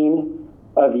the pain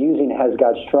of using has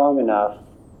got strong enough,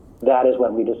 that is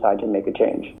when we decide to make a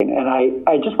change. And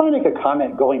I just want to make a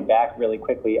comment going back really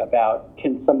quickly about,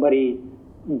 can somebody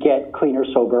get clean or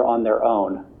sober on their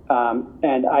own?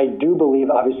 And I do believe,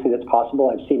 obviously, that's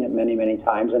possible. I've seen it many, many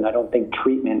times, and I don't think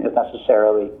treatment is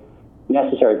necessarily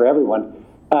necessary for everyone.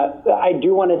 I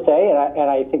do want to say, and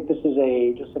I think this is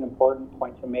just an important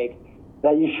point to make,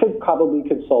 that you should probably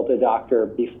consult a doctor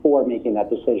before making that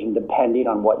decision, depending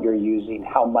on what you're using,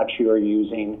 how much you're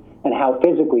using, and how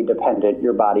physically dependent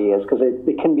your body is, because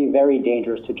it can be very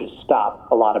dangerous to just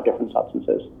stop a lot of different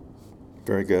substances.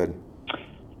 Very good.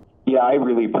 Yeah, I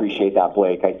really appreciate that,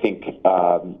 Blake. I think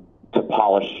to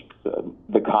polish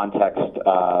the context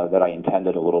that I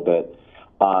intended a little bit,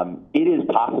 it is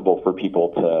possible for people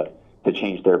to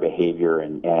change their behavior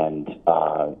and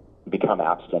become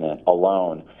abstinent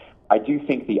alone. I do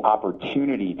think the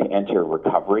opportunity to enter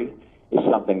recovery is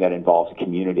something that involves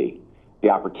community.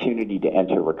 The opportunity to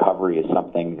enter recovery is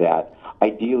something that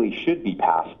ideally should be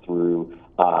passed through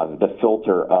the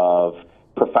filter of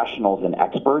professionals and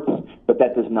experts, but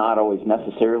that does not always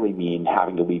necessarily mean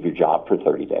having to leave your job for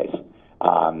 30 days.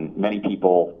 Many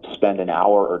people spend an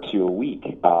hour or two a week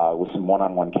with some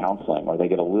one-on-one counseling, or they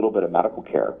get a little bit of medical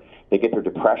care. They get their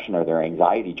depression or their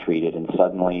anxiety treated, and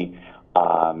suddenly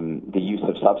the use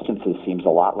of substances seems a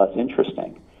lot less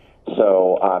interesting.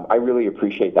 So I really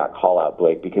appreciate that call out,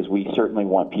 Blake, because we certainly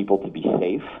want people to be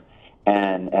safe.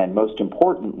 And most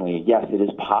importantly, yes, it is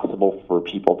possible for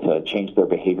people to change their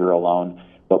behavior alone,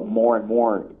 but more and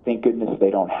more, thank goodness they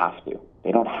don't have to.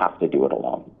 They don't have to do it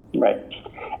alone. Right.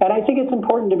 And I think it's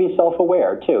important to be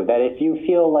self-aware, too, that if you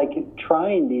feel like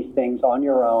trying these things on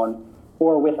your own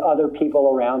or with other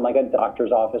people around, like a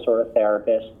doctor's office or a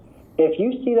therapist, if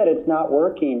you see that it's not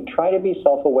working, try to be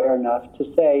self-aware enough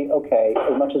to say, okay,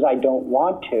 as much as I don't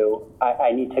want to,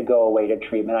 I need to go away to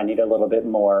treatment. I need a little bit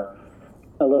more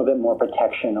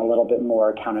protection, a little bit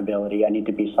more accountability. I need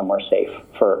to be somewhere safe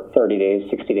for 30 days,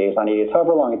 60 days, 90 days,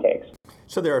 however long it takes.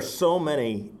 So there are so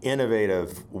many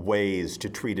innovative ways to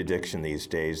treat addiction these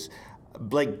days.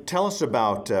 Blake, tell us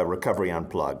about Recovery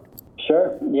Unplugged.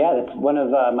 Sure. Yeah, that's one of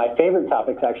my favorite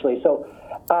topics, actually. So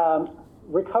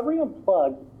Recovery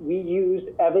Unplugged, we use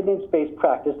evidence-based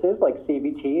practices like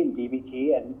CBT and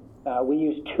DBT, and we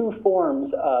use two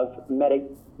forms of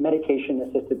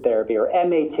medication-assisted therapy, or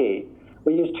MAT.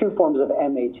 We use two forms of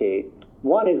MAT.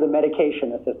 One is the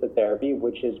medication-assisted therapy,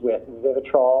 which is with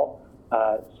Vivitrol,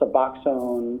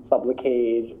 Suboxone,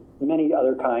 Sublocade, many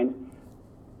other kinds.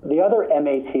 The other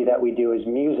MAT that we do is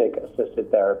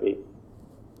music-assisted therapy.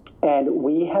 And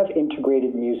we have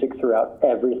integrated music throughout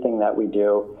everything that we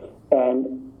do.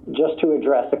 And just to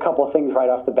address a couple of things right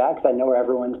off the bat, because I know where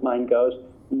everyone's mind goes,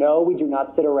 no, we do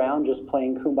not sit around just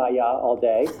playing Kumbaya all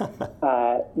day.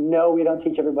 No, we don't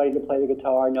teach everybody to play the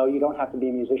guitar. No, you don't have to be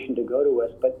a musician to go to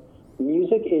us. But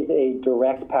music is a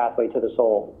direct pathway to the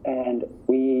soul. And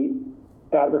we,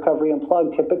 at Recovery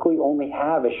Unplugged, typically only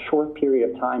have a short period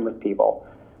of time with people,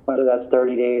 whether that's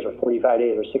 30 days or 45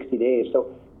 days or 60 days.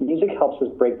 So music helps us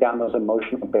break down those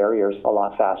emotional barriers a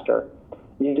lot faster.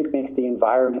 Music makes the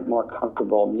environment more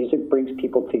comfortable. Music brings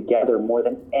people together more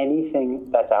than anything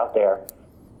that's out there.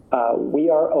 We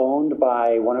are owned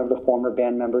by one of the former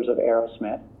band members of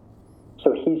Aerosmith.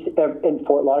 So he's in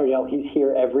Fort Lauderdale. He's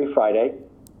here every Friday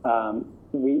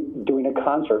doing a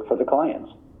concert for the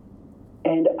clients.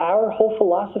 And our whole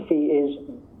philosophy is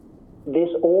this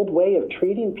old way of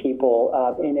treating people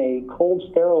in a cold,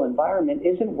 sterile environment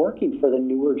isn't working for the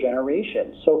newer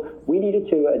generation. So we needed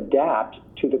to adapt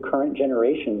to the current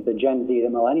generations, the Gen Z, the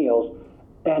millennials,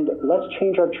 and let's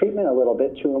change our treatment a little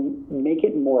bit to make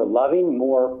it more loving,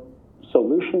 more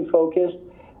solution-focused,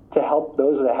 to help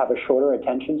those that have a shorter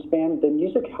attention span. The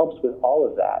music helps with all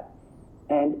of that.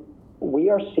 And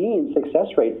we are seeing success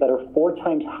rates that are 4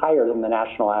 times higher than the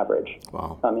national average.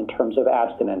 Wow. In terms of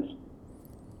abstinence.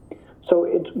 So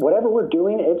it's whatever we're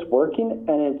doing, it's working,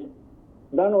 and it's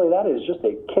not only that, it's just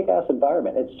a kick-ass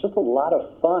environment. It's just a lot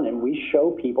of fun, and we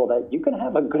show people that you can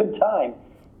have a good time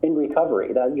in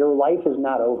recovery, that your life is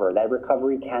not over, that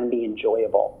recovery can be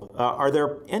enjoyable. Are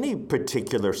there any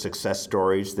particular success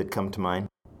stories that come to mind?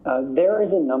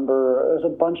 There's a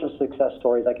bunch of success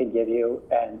stories I could give you,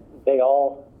 and they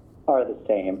all are the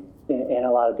same in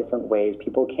a lot of different ways.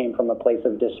 People came from a place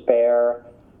of despair,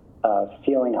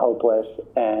 feeling hopeless,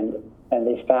 and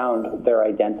they found their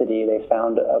identity, they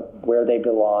found where they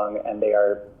belong, and they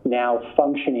are now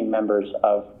functioning members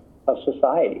of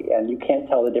society. And you can't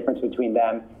tell the difference between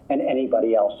them and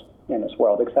anybody else in this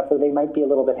world, except for they might be a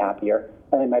little bit happier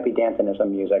and they might be dancing to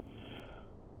some music.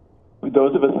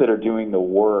 Those of us that are doing the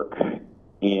work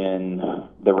in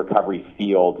the recovery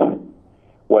field,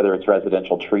 whether it's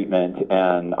residential treatment,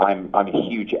 and I'm a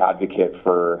huge advocate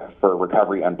for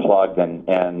Recovery Unplugged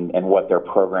and what their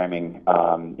programming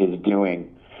is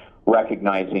doing,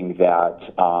 recognizing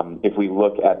that if we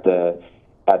look at the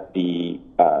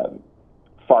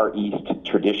Far East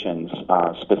traditions,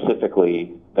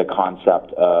 specifically the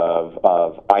concept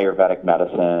of Ayurvedic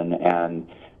medicine and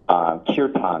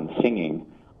kirtan, singing,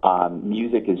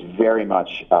 music is very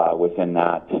much within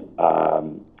that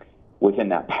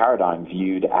paradigm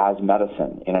viewed as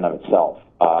medicine in and of itself.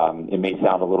 It may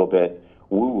sound a little bit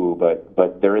woo-woo,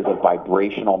 but there is a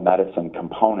vibrational medicine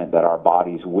component that our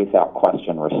bodies without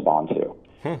question respond to.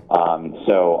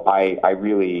 So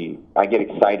I get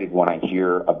excited when I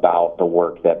hear about the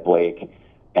work that Blake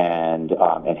and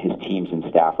his teams and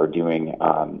staff are doing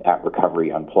at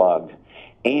Recovery Unplugged.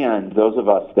 And those of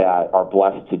us that are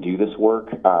blessed to do this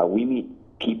work, we meet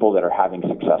people that are having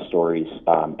success stories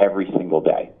every single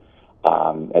day.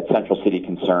 At Central City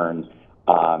Concern,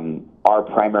 our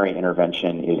primary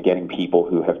intervention is getting people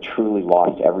who have truly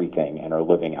lost everything and are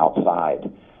living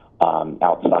outside.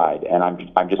 And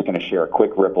I'm just going to share a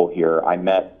quick ripple here. I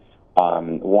met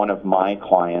one of my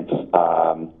clients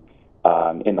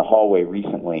in the hallway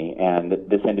recently, and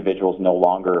this individual is no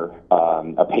longer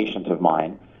a patient of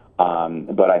mine,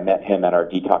 but I met him at our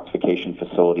detoxification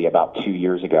facility about 2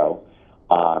 years ago.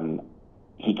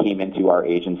 He came into our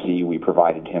agency. We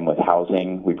provided him with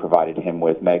housing. We provided him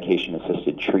with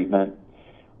medication-assisted treatment,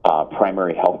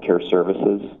 primary health care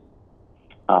services.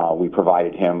 We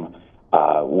provided him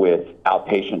with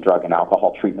outpatient drug and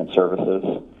alcohol treatment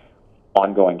services,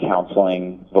 ongoing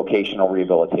counseling, vocational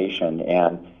rehabilitation,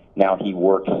 and now he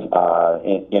works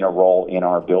in a role in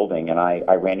our building. And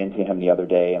I ran into him the other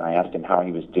day, and I asked him how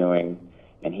he was doing,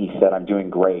 and he said, "I'm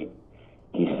doing great."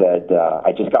 He said,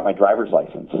 "I just got my driver's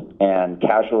license." And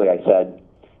casually I said,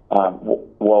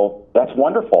 well, that's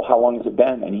wonderful. How long has it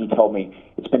been? And he told me,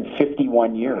 it's been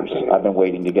 51 years I've been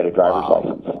waiting to get a driver's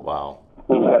license. Wow.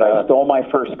 He said, I stole my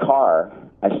first car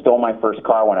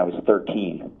when I was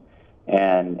 13.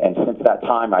 And since that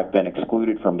time, I've been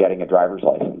excluded from getting a driver's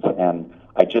license. And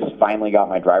I just finally got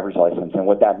my driver's license. And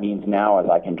what that means now is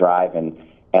I can drive and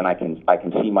I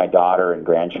can see my daughter and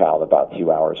grandchild about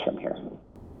 2 hours from here.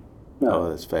 Oh,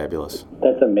 that's fabulous.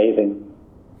 That's amazing.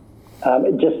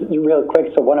 Just real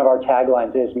quick, so one of our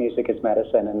taglines is music is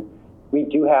medicine, and we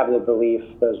do have the belief,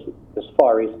 this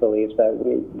Far East belief, that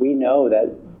we know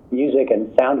that music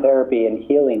and sound therapy and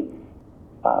healing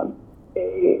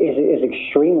is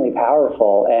extremely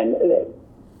powerful, and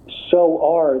so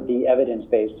are the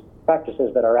evidence-based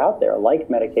practices that are out there, like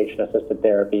medication-assisted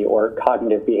therapy or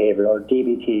cognitive behavior or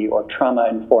DBT or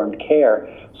trauma-informed care.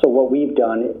 So what we've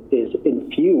done is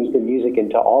infuse the music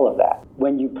into all of that.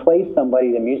 When you play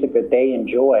somebody the music that they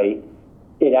enjoy,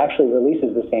 it actually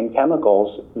releases the same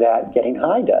chemicals that getting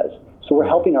high does. So we're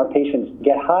helping our patients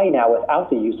get high now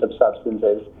without the use of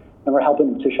substances, and we're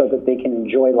helping them to show that they can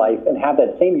enjoy life and have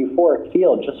that same euphoric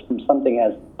feel just from something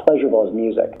as pleasurable as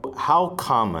music. How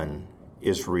common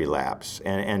is relapse?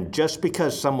 And just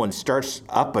because someone starts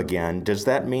up again, does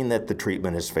that mean that the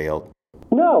treatment has failed?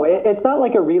 No, it's not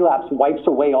like a relapse wipes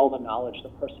away all the knowledge the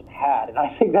person had. And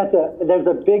I think there's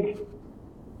a big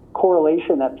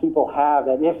correlation that people have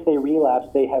that if they relapse,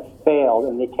 they have failed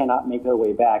and they cannot make their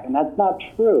way back. And that's not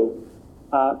true.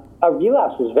 A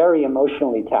relapse is very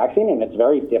emotionally taxing, and it's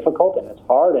very difficult, and it's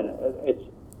hard, and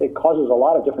it causes a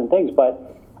lot of different things.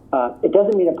 But it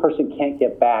doesn't mean a person can't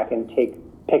get back and pick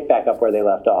back up where they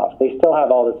left off. They still have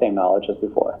all the same knowledge as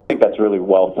before. I think that's really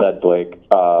well said, Blake.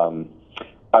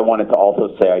 I wanted to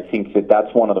also say I think that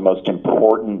that's one of the most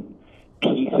important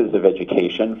pieces of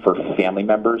education for family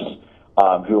members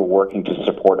who are working to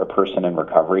support a person in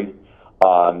recovery.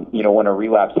 When a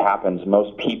relapse happens,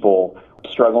 most people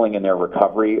struggling in their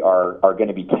recovery are going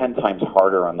to be 10 times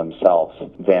harder on themselves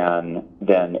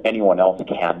than anyone else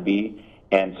can be.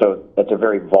 And so it's a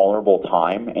very vulnerable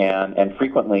time, and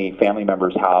frequently family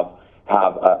members have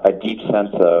a deep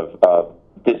sense of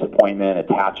disappointment,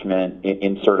 attachment,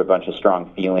 insert a bunch of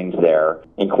strong feelings there,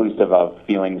 inclusive of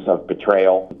feelings of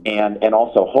betrayal and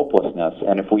also hopelessness.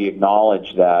 And if we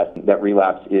acknowledge that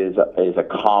relapse is a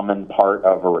common part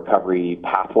of a recovery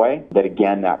pathway, that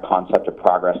again, that concept of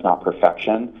progress, not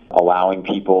perfection, allowing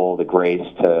people the grace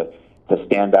to to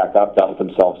stand back up, dust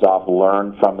themselves off,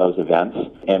 learn from those events.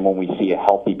 And when we see a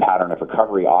healthy pattern of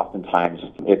recovery, oftentimes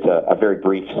it's a very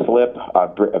brief slip,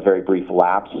 a very brief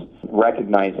lapse,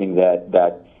 recognizing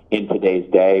that in today's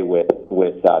day with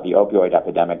the opioid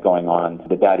epidemic going on,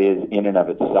 that is in and of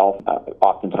itself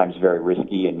oftentimes very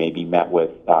risky and may be met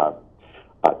with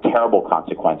terrible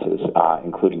consequences,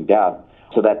 including death.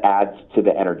 So that adds to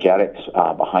the energetics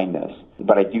behind this.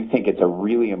 But I do think it's a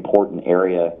really important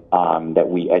area that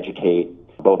we educate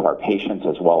both our patients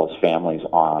as well as families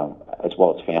on.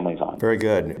 Very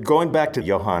good. Going back to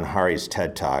Johann Hari's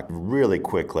TED Talk really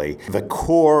quickly, the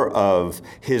core of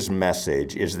his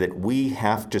message is that we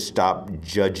have to stop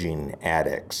judging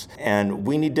addicts. And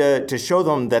we need to show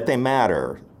them that they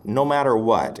matter, no matter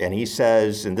what. And he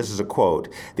says, and this is a quote,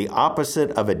 "The opposite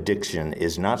of addiction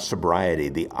is not sobriety.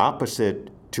 The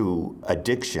opposite to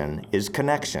addiction is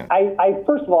connection." I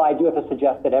first of all, I do have to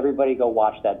suggest that everybody go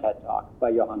watch that TED Talk by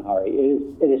Johann Hari.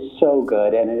 It is so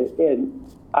good, and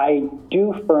I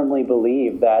do firmly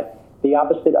believe that the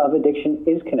opposite of addiction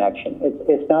is connection.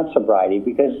 It's not sobriety,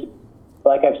 because,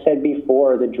 like I've said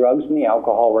before, the drugs and the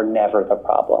alcohol were never the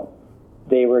problem.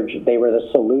 They were the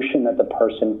solution that the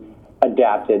person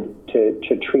adapted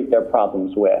to treat their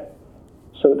problems with.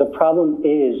 So the problem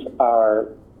is our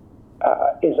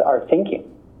thinking,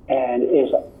 and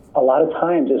is a lot of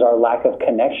times is our lack of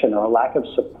connection or lack of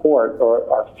support or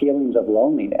our feelings of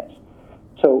loneliness.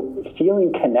 So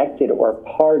feeling connected or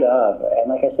part of, and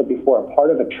like I said before,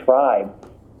 part of a tribe,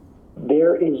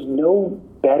 there is no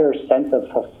better sense of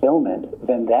fulfillment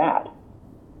than that.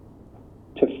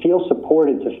 To feel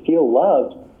supported, to feel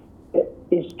loved,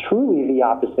 is truly the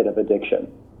opposite of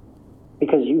addiction,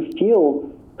 because you feel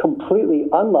completely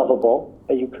unlovable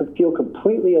and you could feel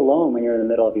completely alone when you're in the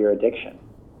middle of your addiction.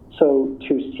 So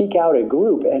to seek out a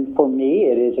group, and for me,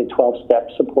 it is a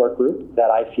 12-step support group that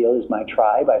I feel is my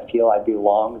tribe. I feel I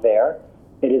belong there.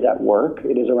 It is at work.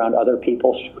 It is around other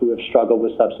people who have struggled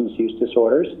with substance use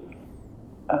disorders.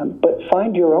 But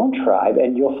find your own tribe,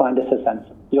 and you'll find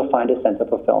a sense of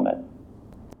fulfillment.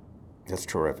 That's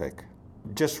terrific.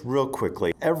 Just real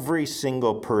quickly, every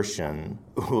single person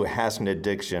who has an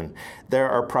addiction, there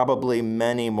are probably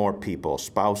many more people,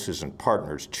 spouses and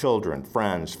partners, children,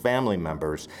 friends, family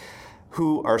members,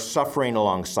 who are suffering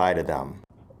alongside of them.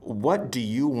 What do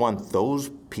you want those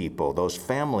people, those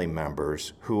family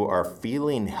members who are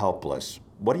feeling helpless,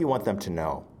 what do you want them to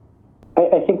know?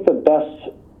 I think the best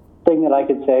thing that I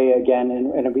could say, again,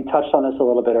 and we touched on this a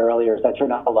little bit earlier, is that you're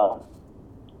not alone.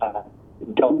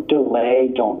 Don't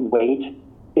delay, don't wait.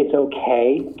 It's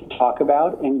okay to talk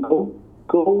about, and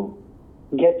go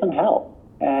get some help.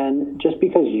 And just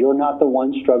because you're not the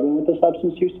one struggling with the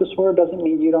substance use disorder doesn't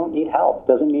mean you don't need help.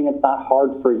 Doesn't mean it's not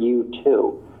hard for you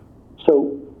too.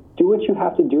 So do what you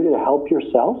have to do to help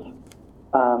yourself.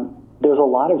 There's a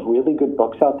lot of really good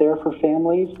books out there for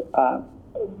families.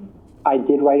 I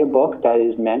did write a book that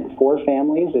is meant for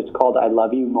families. It's called I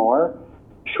Love You More: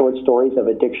 Short Stories of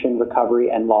Addiction,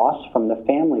 Recovery, and Loss from the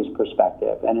Family's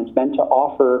Perspective. And it's meant to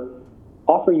offer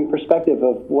you perspective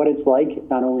of what it's like,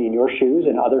 not only in your shoes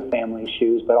and other families'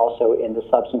 shoes, but also in the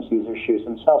substance user shoes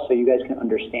themselves, so you guys can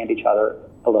understand each other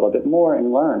a little bit more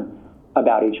and learn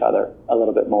about each other a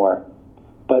little bit more.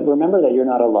 But remember that you're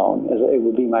not alone. It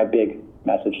would be my big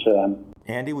message to them.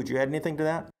 Andy, would you add anything to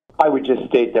that? I would just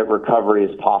state that recovery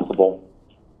is possible.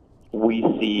 We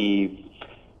see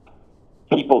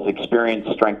people's experience,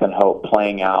 strength, and hope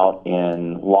playing out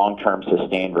in long-term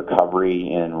sustained recovery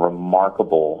in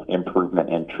remarkable improvement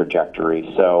in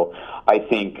trajectory. So I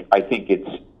think it's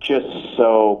just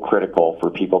so critical for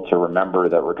people to remember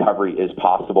that recovery is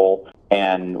possible,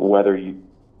 and whether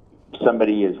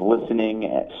somebody is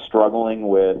listening, struggling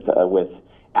with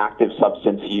active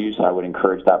substance use, I would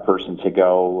encourage that person to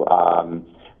go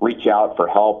reach out for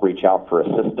help, reach out for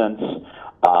assistance.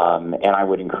 And I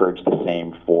would encourage the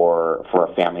same for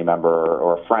a family member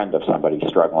or a friend of somebody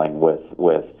struggling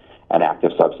with an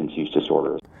active substance use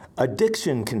disorder.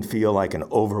 Addiction can feel like an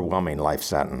overwhelming life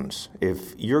sentence.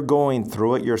 If you're going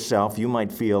through it yourself, you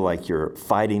might feel like you're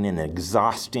fighting an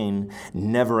exhausting,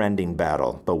 never-ending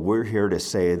battle. But we're here to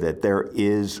say that there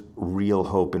is real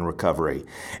hope in recovery.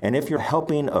 And if you're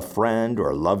helping a friend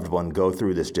or a loved one go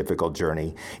through this difficult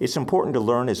journey, it's important to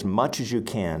learn as much as you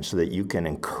can so that you can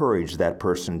encourage that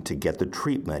person to get the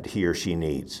treatment he or she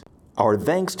needs. Our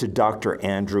thanks to Dr.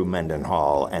 Andrew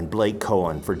Mendenhall and Blake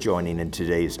Cohen for joining in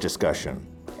today's discussion.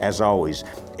 As always,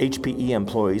 HPE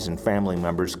employees and family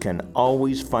members can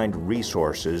always find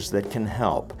resources that can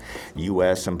help.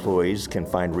 U.S. employees can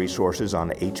find resources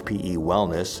on HPE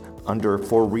Wellness under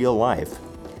For Real Life,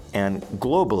 and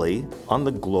globally on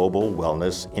the Global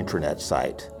Wellness Intranet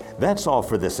site. That's all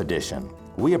for this edition.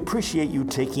 We appreciate you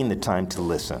taking the time to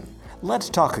listen. Let's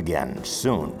talk again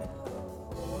soon.